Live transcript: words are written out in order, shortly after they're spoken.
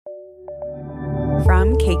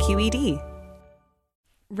from KQED.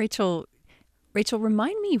 Rachel,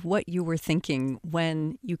 remind me what you were thinking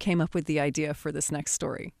when you came up with the idea for this next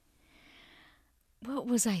story. What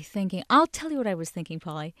was I thinking? I'll tell you what I was thinking,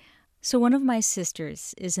 Polly. So one of my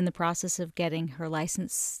sisters is in the process of getting her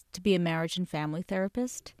license to be a marriage and family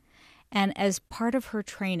therapist. And as part of her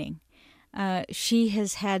training, she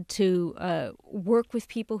has had to work with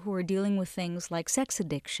people who are dealing with things like sex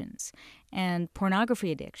addictions and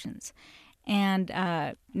pornography addictions. And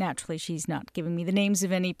naturally, she's not giving me the names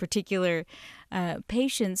of any particular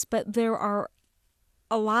patients, but there are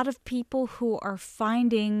a lot of people who are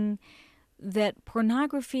finding that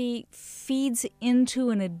pornography feeds into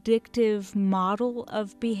an addictive model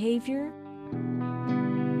of behavior.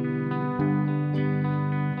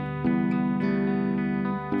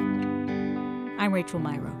 I'm Rachel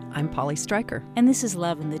Myrow. I'm Polly Stryker. And this is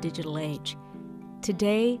Love in the Digital Age.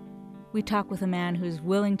 Today, we talk with a man who's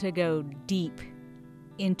willing to go deep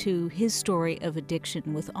into his story of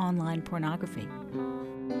addiction with online pornography.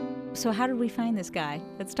 So how did we find this guy?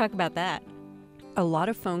 Let's talk about that. A lot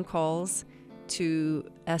of phone calls to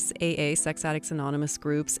SAA, Sex Addicts Anonymous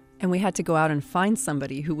groups, and we had to go out and find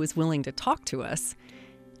somebody who was willing to talk to us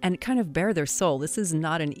and kind of bare their soul. This is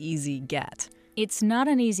not an easy get. It's not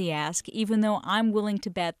an easy ask, even though I'm willing to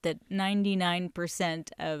bet that 99%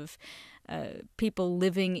 of people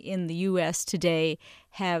living in the U.S. today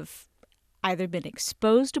have either been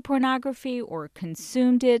exposed to pornography or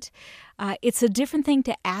consumed it. It's a different thing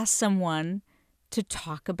to ask someone to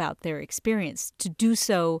talk about their experience, to do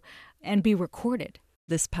so and be recorded.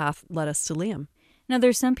 This path led us to Liam. Now,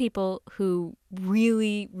 there's some people who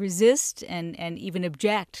really resist and even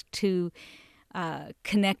object to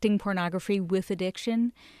connecting pornography with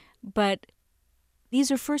addiction, but these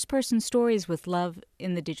are first-person stories with love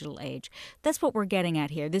in the digital age. That's what we're getting at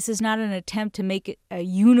here. This is not an attempt to make a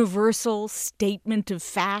universal statement of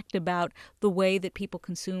fact about the way that people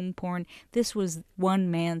consume porn. This was one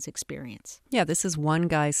man's experience. Yeah, this is one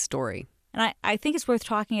guy's story. And I think it's worth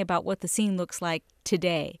talking about what the scene looks like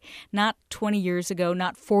today. Not 20 years ago,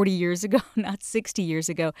 not 40 years ago, not 60 years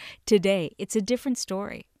ago. Today, it's a different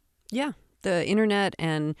story. Yeah. The internet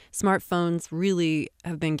and smartphones really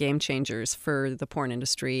have been game changers for the porn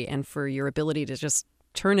industry and for your ability to just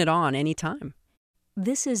turn it on anytime.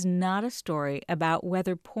 This is not a story about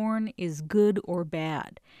whether porn is good or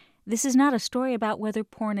bad. This is not a story about whether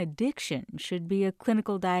porn addiction should be a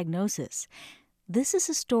clinical diagnosis. This is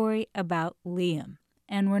a story about Liam,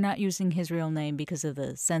 and we're not using his real name because of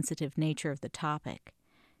the sensitive nature of the topic.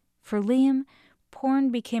 For Liam,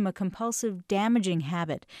 porn became a compulsive, damaging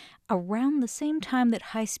habit around the same time that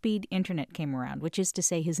high-speed internet came around, which is to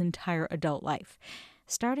say his entire adult life.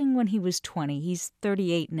 Starting when he was 20, he's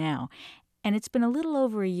 38 now, and it's been a little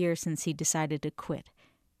over a year since he decided to quit.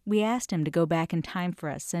 We asked him to go back in time for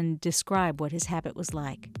us and describe what his habit was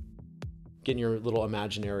like. Get in your little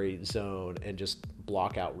imaginary zone and just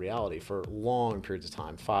block out reality for long periods of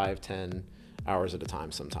time, 5, 10 hours at a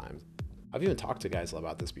time sometimes. I've even talked to guys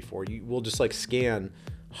about this before. You will just like scan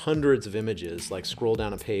hundreds of images, like scroll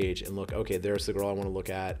down a page and look, okay, there's the girl I want to look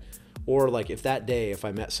at. Or like if that day, if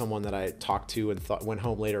I met someone that I talked to and went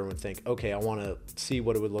home later and would think, okay, I want to see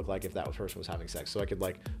what it would look like if that person was having sex. So I could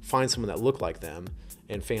like find someone that looked like them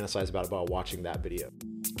and fantasize about watching that video.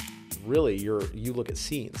 Really, you look at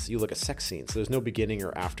scenes, you look at sex scenes. There's no beginning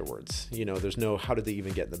or afterwards. You know, there's no how did they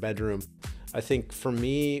even get in the bedroom. I think for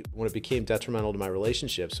me, when it became detrimental to my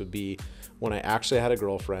relationships would be when I actually had a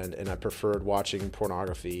girlfriend and I preferred watching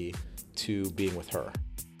pornography to being with her.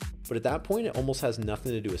 But at that point, it almost has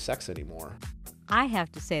nothing to do with sex anymore. I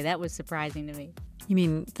have to say, that was surprising to me. You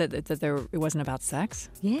mean that it wasn't about sex?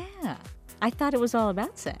 Yeah. I thought it was all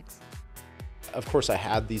about sex. Of course, I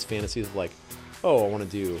had these fantasies of like, oh, I want to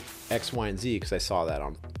do X, Y, and Z because I saw that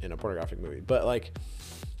in a pornographic movie. But like,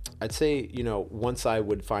 I'd say, you know, once I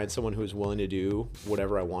would find someone who was willing to do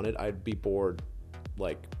whatever I wanted, I'd be bored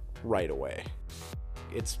like right away.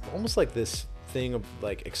 It's almost like this thing of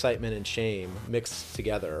like excitement and shame mixed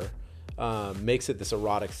together makes it this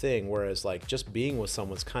erotic thing, whereas like just being with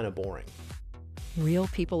someone's kind of boring. Real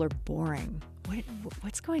people are boring.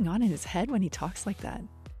 What's going on in his head when he talks like that?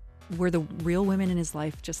 Were the real women in his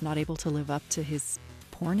life just not able to live up to his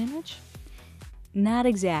porn image? Not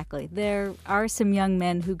exactly. There are some young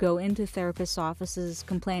men who go into therapists' offices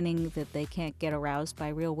complaining that they can't get aroused by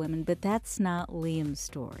real women, but that's not Liam's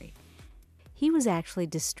story. He was actually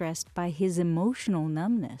distressed by his emotional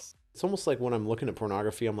numbness. It's almost like when I'm looking at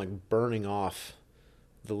pornography, I'm like burning off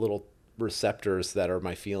the little receptors that are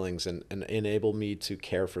my feelings and enable me to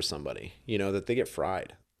care for somebody, you know, that they get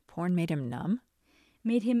fried. Porn made him numb?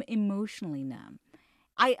 Made him emotionally numb.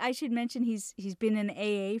 I should mention he's been in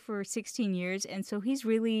AA for 16 years, and so he's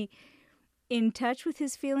really in touch with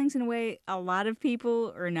his feelings in a way a lot of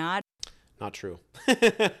people are not. Not true.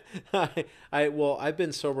 Well, I've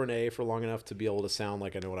been sober in AA for long enough to be able to sound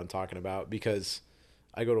like I know what I'm talking about because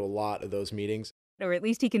I go to a lot of those meetings. Or at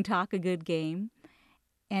least he can talk a good game.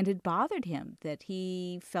 And it bothered him that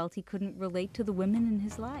he felt he couldn't relate to the women in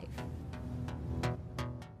his life.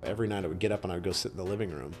 Every night I would get up and I would go sit in the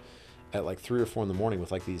living room at like 3 or 4 in the morning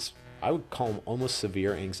with like these, I would call them almost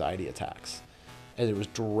severe anxiety attacks. And it was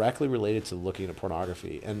directly related to looking at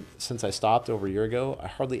pornography. And since I stopped over a year ago, I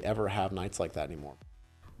hardly ever have nights like that anymore.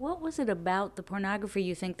 What was it about the pornography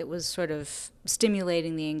you think that was sort of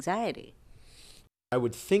stimulating the anxiety? I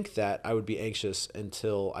would think that I would be anxious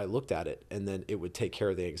until I looked at it and then it would take care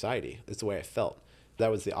of the anxiety. That's the way I felt.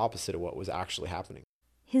 That was the opposite of what was actually happening.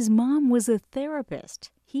 His mom was a therapist.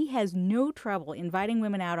 He has no trouble inviting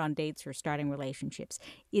women out on dates or starting relationships.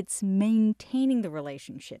 It's maintaining the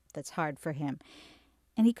relationship that's hard for him.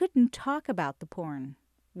 And he couldn't talk about the porn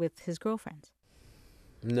with his girlfriends.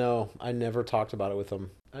 No, I never talked about it with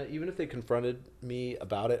them. Even if they confronted me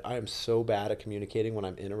about it, I am so bad at communicating when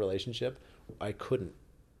I'm in a relationship. I couldn't.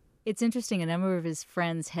 It's interesting, a number of his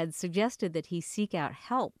friends had suggested that he seek out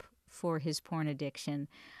help for his porn addiction.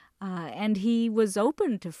 And he was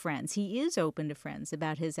open to friends. He is open to friends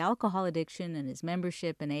about his alcohol addiction and his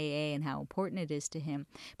membership in AA and how important it is to him.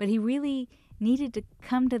 But he really needed to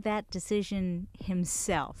come to that decision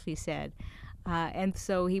himself, he said. And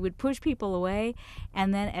so he would push people away.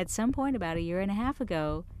 And then at some point about a year and a half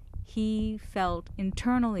ago, he felt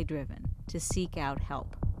internally driven to seek out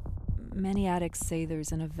help. Many addicts say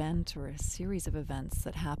there's an event or a series of events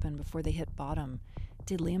that happen before they hit bottom.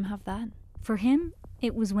 Did Liam have that? For him,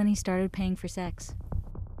 it was when he started paying for sex.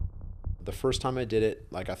 The first time I did it,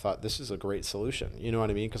 like I thought, this is a great solution. You know what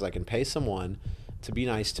I mean? Because I can pay someone to be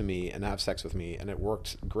nice to me and have sex with me, and it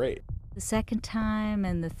worked great. The second time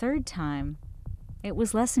and the third time, it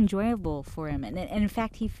was less enjoyable for him. And in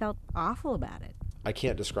fact, he felt awful about it. I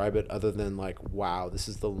can't describe it other than like, wow, this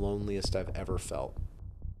is the loneliest I've ever felt.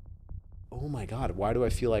 Oh my God, why do I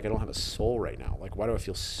feel like I don't have a soul right now? Like, why do I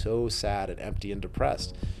feel so sad and empty and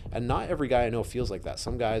depressed? And not every guy I know feels like that.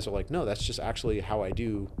 Some guys are like, no, that's just actually how I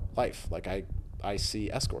do life. Like, I see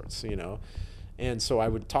escorts, you know? And so I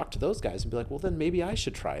would talk to those guys and be like, well, then maybe I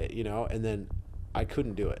should try it, you know? And then I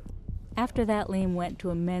couldn't do it. After that, Liam went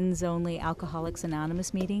to a men's-only Alcoholics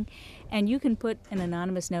Anonymous meeting, and you can put an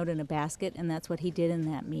anonymous note in a basket, and that's what he did in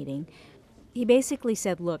that meeting. He basically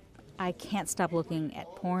said, look, I can't stop looking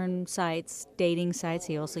at porn sites, dating sites,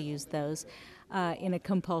 he also used those, in a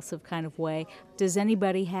compulsive kind of way. Does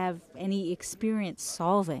anybody have any experience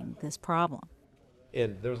solving this problem?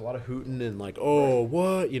 And there was a lot of hooting and like, oh,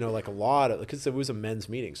 what? You know, like a lot of, because it was a men's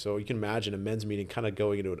meeting. So you can imagine a men's meeting kind of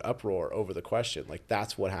going into an uproar over the question. Like,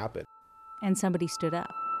 that's what happened. And somebody stood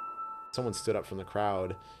up. Someone stood up from the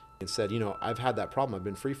crowd and said, you know, I've had that problem. I've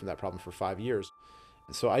been free from that problem for 5 years.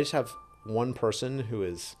 And so I just have one person who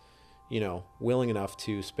is, you know, willing enough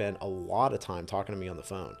to spend a lot of time talking to me on the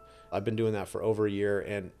phone. I've been doing that for over a year,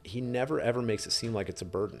 and he never ever makes it seem like it's a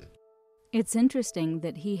burden. It's interesting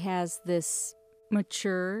that he has this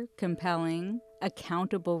mature, compelling,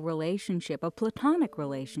 accountable relationship, a platonic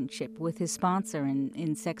relationship with his sponsor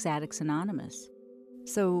in Sex Addicts Anonymous.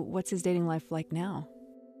 So what's his dating life like now?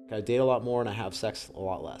 I date a lot more and I have sex a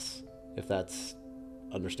lot less, if that's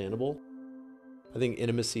understandable. I think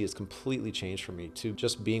intimacy has completely changed for me to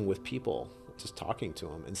just being with people, just talking to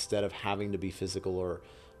them instead of having to be physical or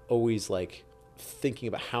always like thinking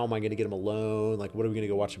about how am I going to get them alone? Like, what are we going to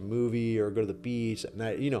go watch a movie or go to the beach at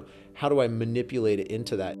night? You know, how do I manipulate it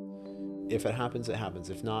into that? If it happens, it happens.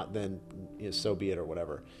 If not, then you know, so be it or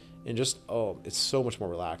whatever. And just, it's so much more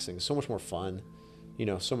relaxing, so much more fun, you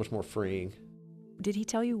know, so much more freeing. Did he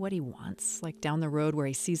tell you what he wants, like down the road where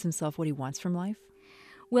he sees himself, what he wants from life?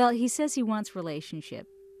 Well, he says he wants relationship.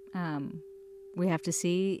 We have to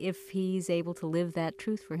see if he's able to live that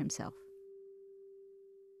truth for himself.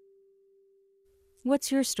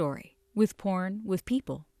 What's your story? With porn, with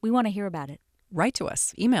people? We want to hear about it. Write to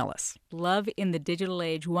us. Email us. Love in the Digital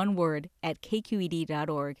Age, one word, at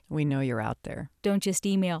kqed.org. We know you're out there. Don't just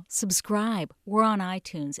email. Subscribe. We're on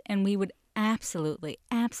iTunes, and we would absolutely,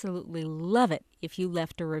 absolutely love it if you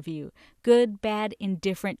left a review. Good, bad,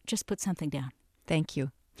 indifferent, just put something down. Thank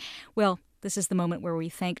you. Well, this is the moment where we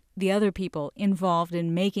thank the other people involved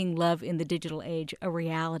in making Love in the Digital Age a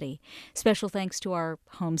reality. Special thanks to our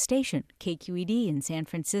home station, KQED in San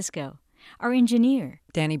Francisco, our engineer,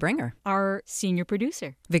 Danny Bringer, our senior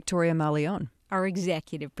producer, Victoria Malione, our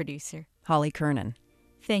executive producer, Holly Kernan.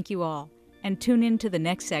 Thank you all. and tune in to the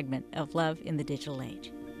next segment of Love in the Digital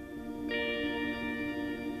Age.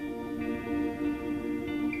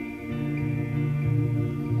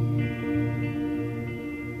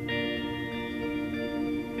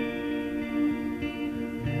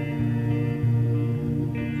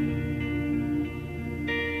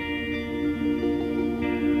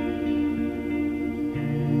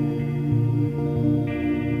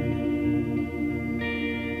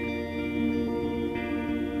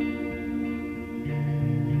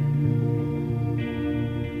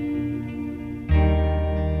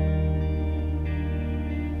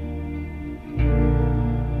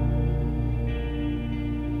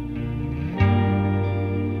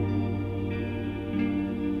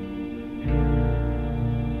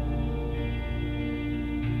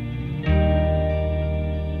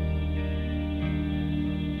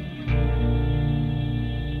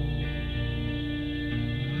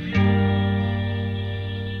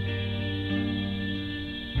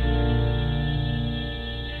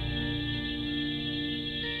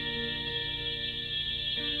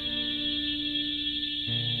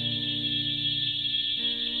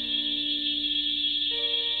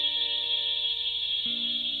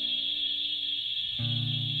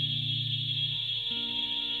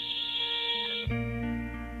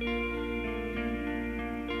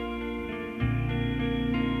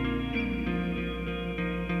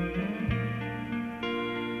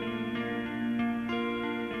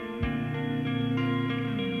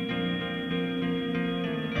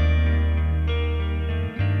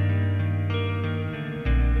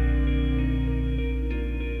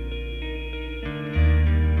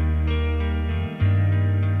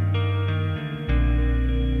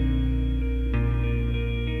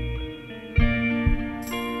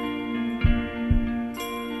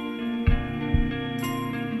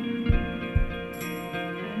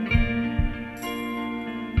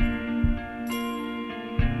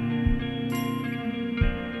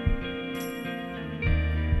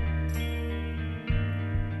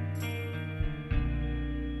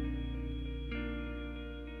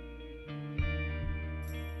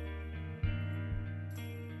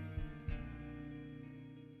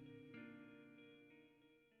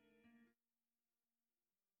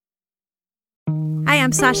 Hi,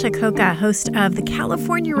 I'm Sasha Khokha, host of the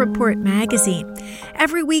California Report magazine.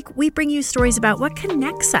 Every week, we bring you stories about what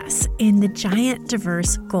connects us in the giant,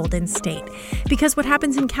 diverse Golden State. Because what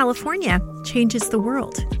happens in California changes the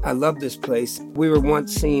world. I love this place. We were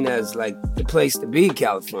once seen as like the place to be,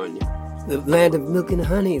 California. The land of milk and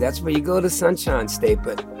honey. That's where you go to Sunshine State,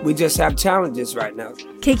 but we just have challenges right now.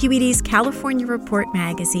 KQED's California Report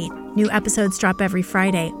magazine. New episodes drop every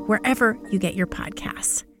Friday, wherever you get your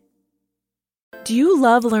podcasts. Do you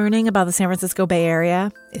love learning about the San Francisco Bay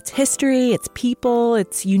Area, its history, its people,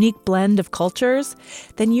 its unique blend of cultures?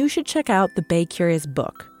 Then you should check out the Bay Curious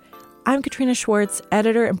book. I'm Katrina Schwartz,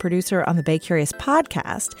 editor and producer on the Bay Curious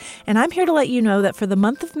podcast, and I'm here to let you know that for the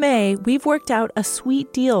month of May, we've worked out a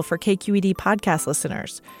sweet deal for KQED podcast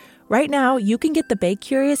listeners. Right now, you can get the Bay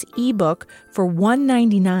Curious ebook for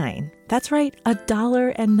 $1.99. That's right,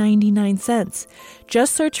 $1.99.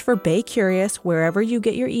 Just search for Bay Curious wherever you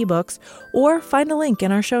get your ebooks or find a link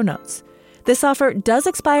in our show notes. This offer does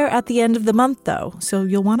expire at the end of the month, though, so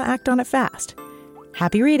you'll want to act on it fast.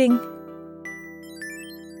 Happy reading!